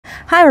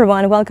Hi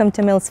everyone, welcome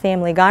to Mills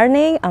Family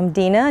Gardening. I'm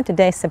Dina.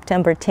 Today's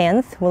September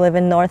 10th. We live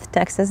in North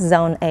Texas,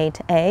 Zone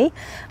 8A.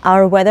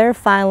 Our weather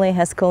finally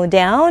has cooled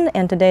down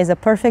and today is a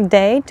perfect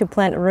day to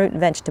plant root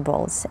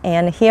vegetables.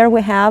 And here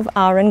we have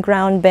our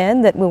in-ground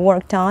bed that we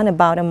worked on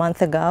about a month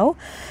ago.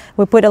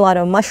 We put a lot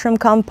of mushroom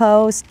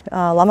compost,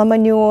 llama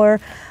manure,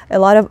 a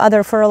lot of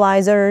other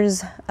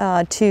fertilizers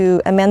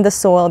to amend the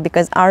soil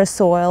because our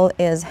soil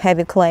is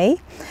heavy clay.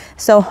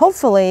 So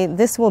hopefully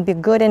this will be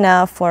good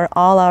enough for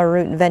all our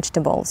root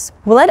vegetables.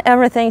 We let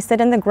everything sit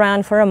in the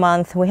ground for a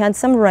month. We had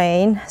some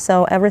rain,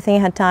 so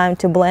everything had time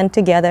to blend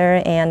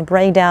together and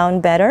break down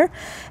better.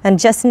 And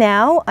just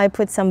now I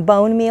put some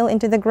bone meal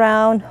into the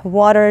ground,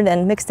 watered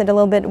and mixed it a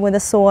little bit with the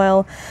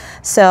soil.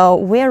 So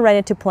we're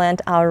ready to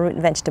plant our root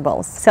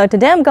vegetables. So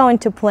today I'm going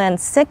to plant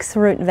 6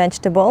 root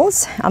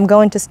vegetables. I'm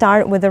going to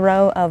start with a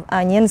row of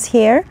onions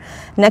here.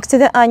 Next to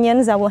the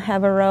onions I will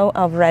have a row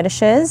of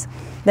radishes.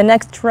 The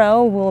next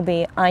row will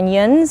be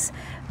onions.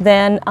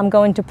 Then I'm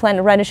going to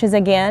plant radishes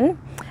again.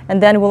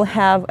 And then we'll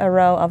have a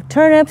row of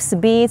turnips,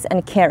 beets,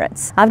 and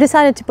carrots. I've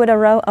decided to put a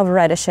row of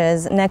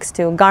radishes next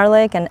to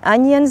garlic and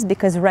onions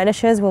because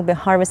radishes will be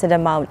harvested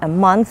about a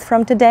month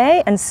from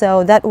today. And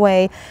so that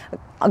way,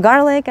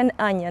 garlic and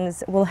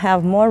onions will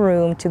have more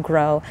room to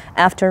grow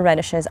after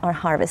radishes are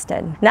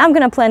harvested. Now I'm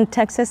going to plant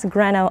Texas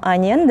grano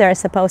onion. They're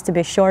supposed to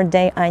be short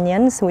day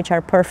onions, which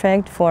are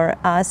perfect for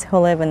us who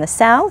live in the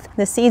south.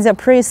 The seeds are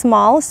pretty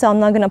small, so I'm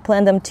not going to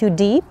plant them too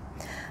deep.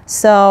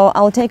 So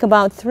I'll take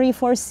about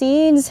 3-4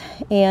 seeds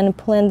and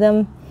plant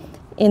them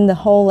in the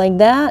hole like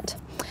that.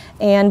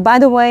 And by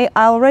the way,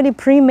 I already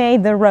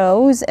pre-made the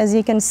rows, as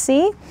you can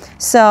see.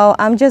 So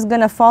I'm just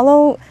going to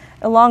follow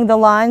along the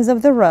lines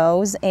of the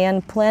rows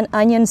and plant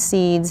onion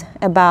seeds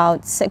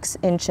about 6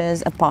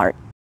 inches apart.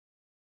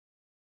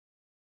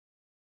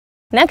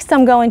 Next,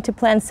 I'm going to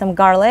plant some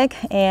garlic,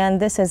 and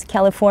this is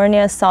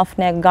California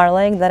soft-neck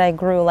garlic that I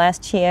grew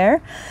last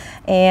year.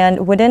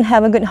 And we didn't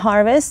have a good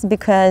harvest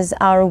because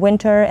our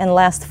winter and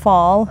last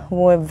fall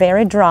were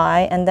very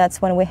dry, and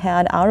that's when we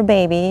had our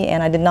baby,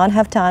 and I did not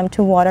have time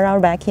to water our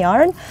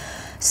backyard.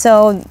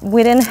 So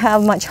we didn't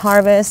have much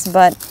harvest,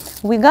 but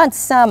we got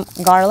some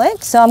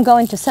garlic. So I'm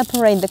going to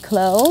separate the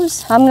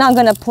cloves. I'm not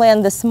going to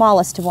plant the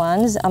smallest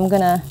ones. I'm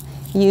going to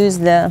use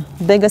the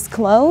biggest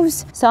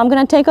cloves. So I'm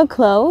going to take a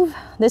clove.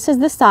 This is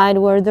the side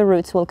where the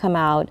roots will come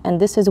out, and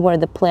this is where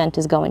the plant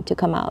is going to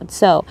come out.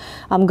 So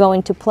I'm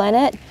going to plant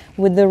it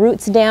with the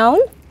roots down.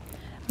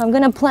 I'm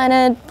going to plant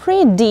it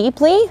pretty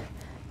deeply,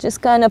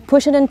 just kind of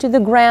push it into the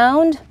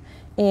ground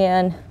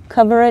and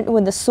cover it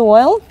with the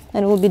soil,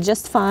 and it will be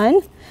just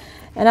fine.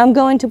 And I'm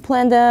going to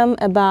plant them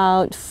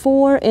about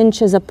 4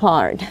 inches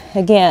apart.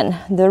 Again,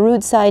 the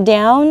root side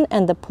down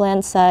and the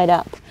plant side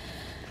up.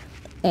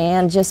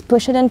 And just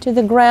push it into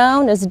the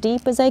ground as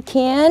deep as I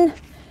can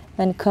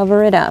and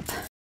cover it up.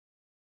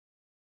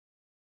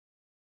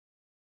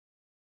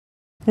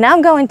 Now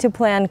I'm going to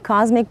plant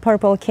cosmic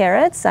purple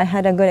carrots. I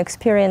had a good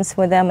experience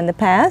with them in the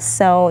past,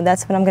 so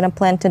that's what I'm going to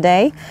plant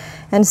today.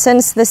 And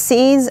since the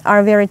seeds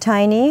are very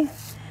tiny,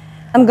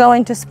 I'm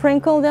going to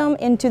sprinkle them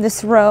into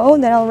this row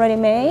that I already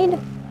made,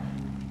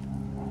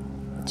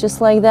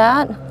 just like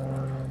that.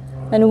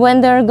 And when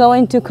they're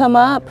going to come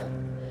up,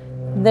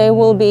 they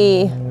will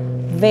be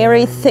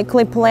very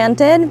thickly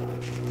planted,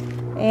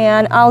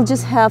 and I'll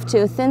just have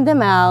to thin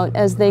them out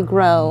as they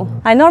grow.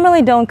 I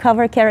normally don't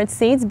cover carrot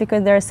seeds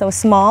because they're so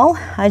small.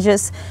 I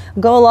just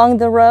go along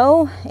the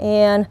row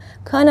and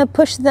kind of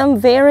push them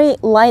very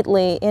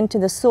lightly into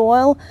the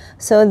soil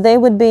so they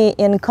would be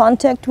in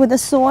contact with the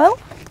soil,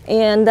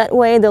 and that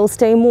way they'll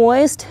stay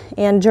moist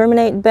and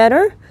germinate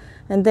better.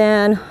 And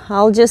then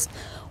I'll just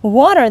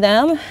water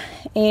them,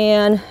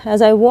 and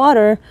as I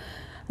water,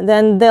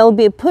 then they'll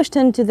be pushed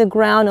into the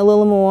ground a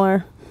little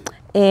more,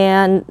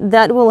 and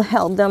that will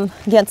help them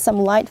get some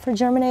light for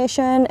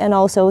germination and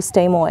also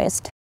stay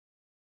moist.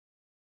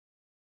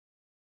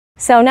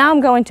 So now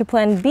I'm going to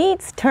plant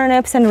beets,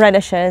 turnips, and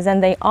radishes,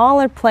 and they all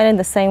are planted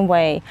the same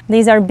way.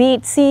 These are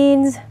beet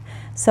seeds,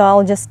 so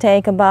I'll just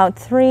take about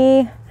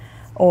 3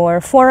 or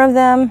 4 of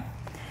them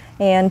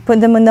and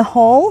put them in the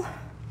hole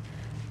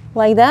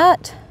like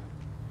that,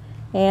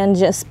 and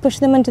just push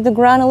them into the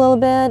ground a little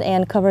bit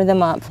and cover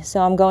them up.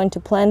 So I'm going to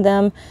plant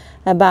them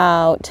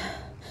about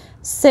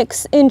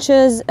 6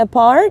 inches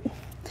apart.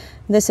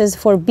 This is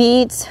for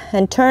beets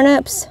and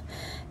turnips.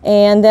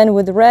 And then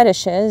with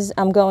radishes,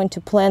 I'm going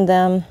to plant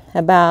them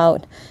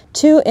about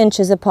 2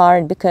 inches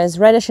apart because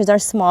radishes are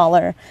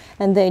smaller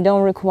and they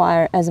don't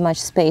require as much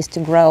space to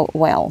grow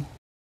well.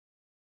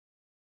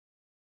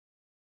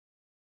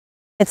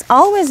 It's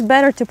always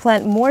better to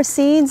plant more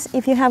seeds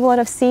if you have a lot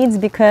of seeds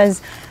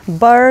because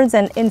birds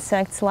and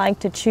insects like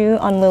to chew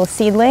on little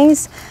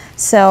seedlings.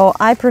 So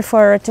I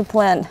prefer to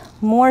plant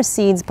more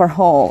seeds per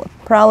hole,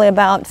 probably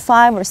about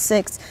 5 or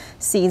 6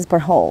 seeds per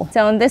hole.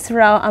 So in this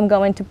row, I'm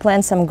going to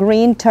plant some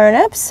green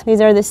turnips. These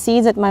are the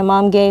seeds that my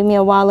mom gave me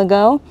a while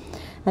ago,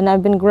 and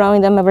I've been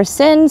growing them ever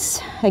since.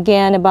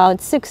 Again,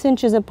 about 6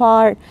 inches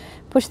apart.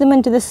 Push them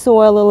into the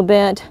soil a little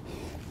bit,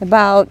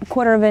 about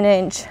 1/4 of an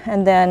inch,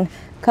 and then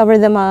cover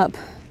them up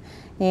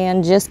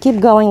and just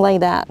keep going like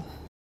that.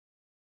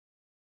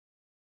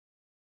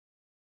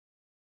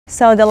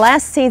 So the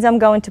last seeds I'm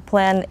going to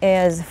plant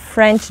is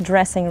French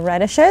dressing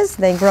radishes.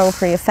 They grow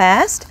pretty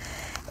fast.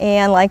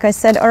 And like I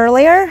said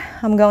earlier,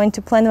 I'm going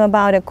to plant them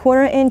about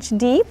 1/4 inch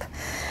deep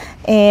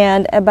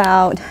and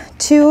about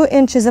 2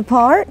 inches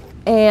apart.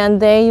 And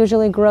they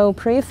usually grow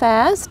pretty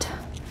fast.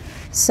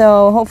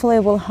 So hopefully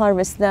we'll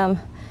harvest them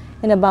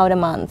in about a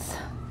month.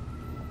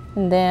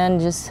 And then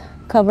just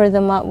cover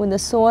them up with the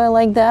soil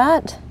like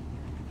that.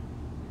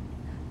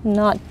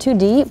 Not too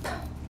deep.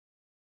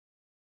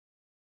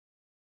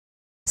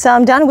 So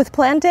I'm done with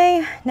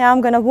planting. Now I'm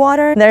going to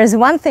water. There's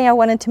one thing I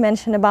wanted to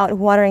mention about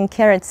watering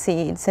carrot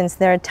seeds. Since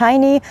they're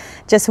tiny,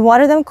 just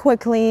water them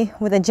quickly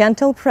with a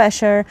gentle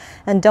pressure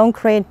and don't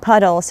create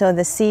puddles so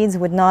the seeds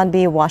would not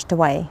be washed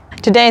away.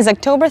 Today is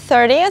October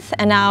 30th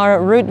and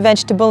our root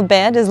vegetable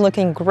bed is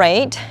looking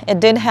great. It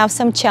did have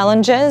some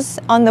challenges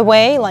on the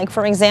way, like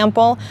for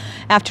example,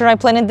 after I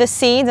planted the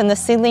seeds and the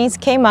seedlings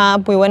came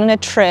up, we went on a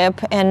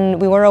trip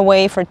and we were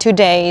away for 2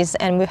 days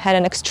and we had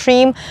an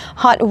extreme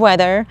hot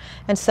weather,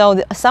 and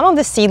so some of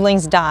the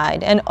seedlings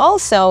died. And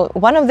also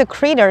one of the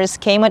critters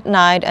came at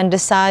night and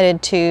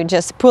decided to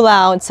just pull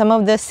out some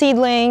of the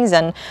seedlings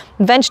and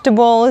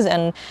vegetables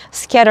and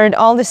scattered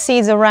all the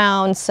seeds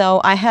around,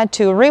 so I had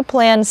to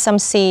replant some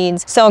seeds.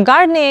 So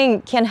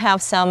gardening can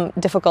have some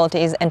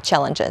difficulties and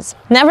challenges.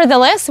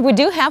 Nevertheless, we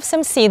do have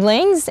some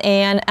seedlings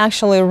and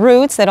actually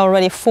roots that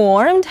already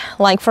formed.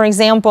 Like for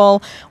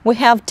example, we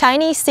have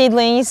tiny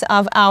seedlings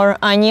of our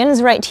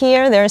onions right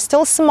here. They're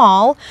still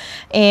small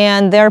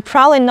and they're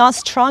probably not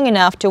strong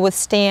enough to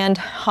withstand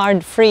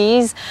hard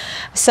freeze.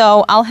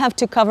 So I'll have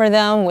to cover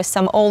them with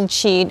some old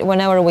sheet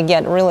whenever we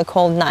get really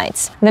cold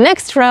nights. The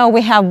next row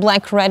we have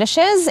black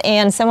radishes,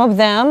 and some of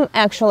them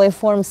actually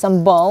form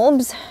some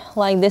bulbs,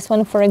 like this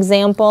one for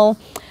example,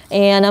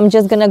 and I'm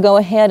just gonna go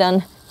ahead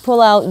and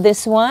pull out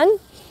this one,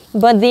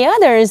 but the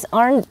others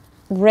aren't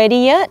ready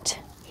yet,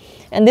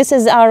 and this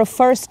is our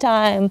first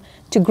time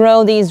to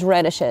grow these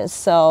radishes.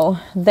 So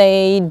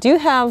they do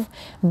have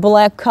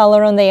black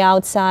color on the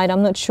outside.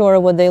 I'm not sure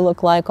what they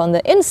look like on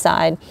the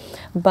inside,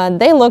 but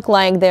they look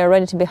like they're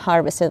ready to be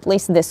harvested, at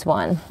least this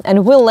one.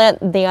 And we'll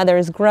let the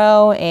others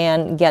grow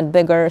and get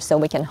bigger so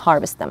we can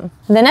harvest them.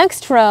 The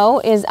next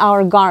row is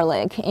our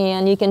garlic,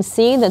 and you can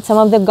see that some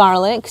of the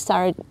garlic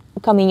start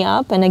coming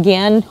up, and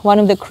again one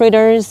of the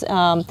critters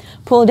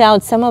pulled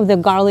out some of the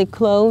garlic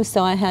cloves,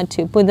 so I had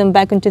to put them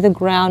back into the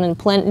ground and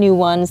plant new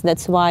ones.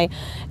 That's why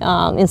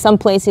in some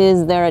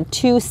places there are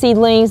 2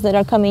 seedlings that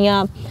are coming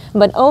up,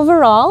 but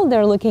overall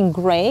they're looking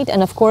great,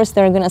 and of course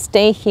they're gonna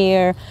stay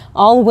here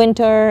all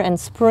winter and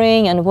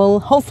spring, and we'll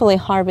hopefully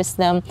harvest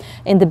them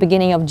in the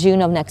beginning of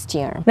June of next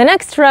year. The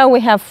next row we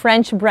have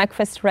French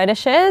breakfast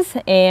radishes,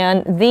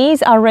 and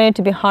these are ready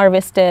to be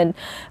harvested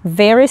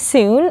very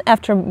soon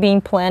after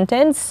being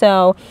planted. So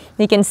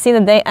you can see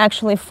that they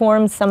actually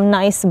formed some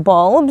nice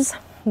bulbs.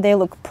 They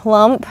look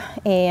plump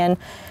and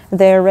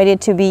they're ready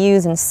to be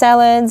used in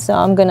salads. So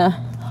I'm gonna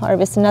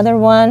harvest another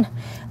one.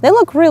 They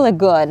look really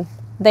good.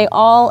 They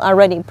all are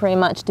ready pretty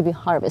much to be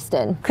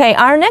harvested. Okay,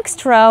 our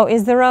next row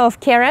is the row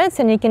of carrots,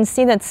 and you can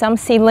see that some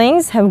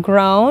seedlings have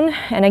grown,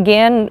 and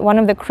again one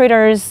of the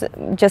critters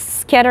just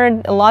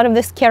scattered a lot of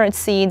this carrot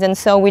seeds, and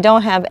so we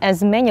don't have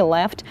as many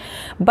left,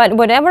 but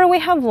whatever we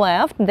have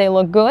left, they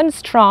look good,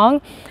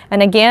 strong,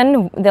 and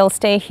again they'll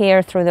stay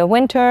here through the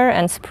winter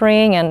and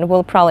spring, and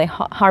we'll probably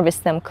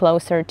harvest them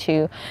closer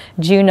to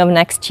June of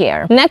next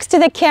year. Next to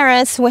the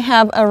carrots we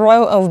have a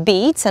row of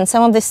beets, and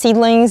some of the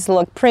seedlings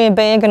look pretty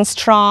big and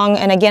strong,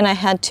 and again I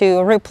had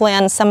to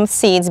replant some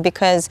seeds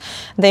because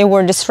they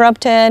were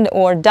disrupted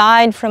or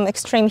died from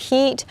extreme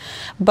heat,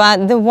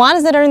 but the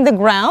ones that are in the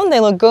ground, they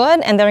look good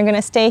and they're going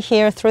to stay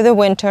here through the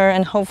winter,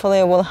 and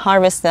hopefully we'll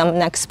harvest them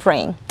next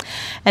spring.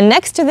 And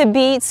next to the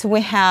beets we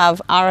have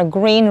our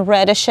green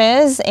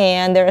radishes,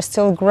 and they're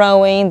still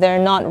growing. They're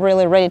not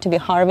really ready to be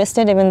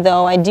harvested, even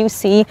though I do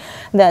see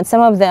that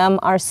some of them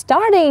are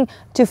starting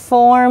to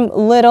form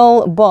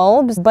little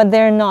bulbs, but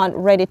they're not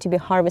ready to be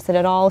harvested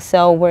at all,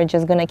 so we're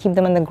just going to keep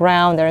them in the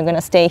ground. They're going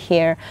to stay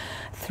here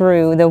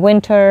through the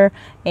winter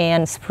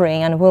and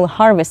spring, and we'll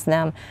harvest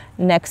them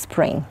next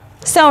spring.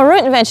 So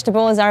root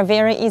vegetables are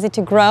very easy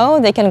to grow.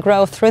 They can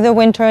grow through the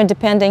winter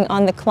depending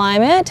on the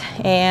climate,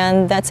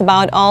 and that's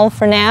about all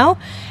for now,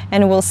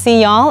 and we'll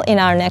see y'all in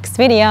our next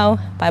video.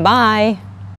 Bye bye.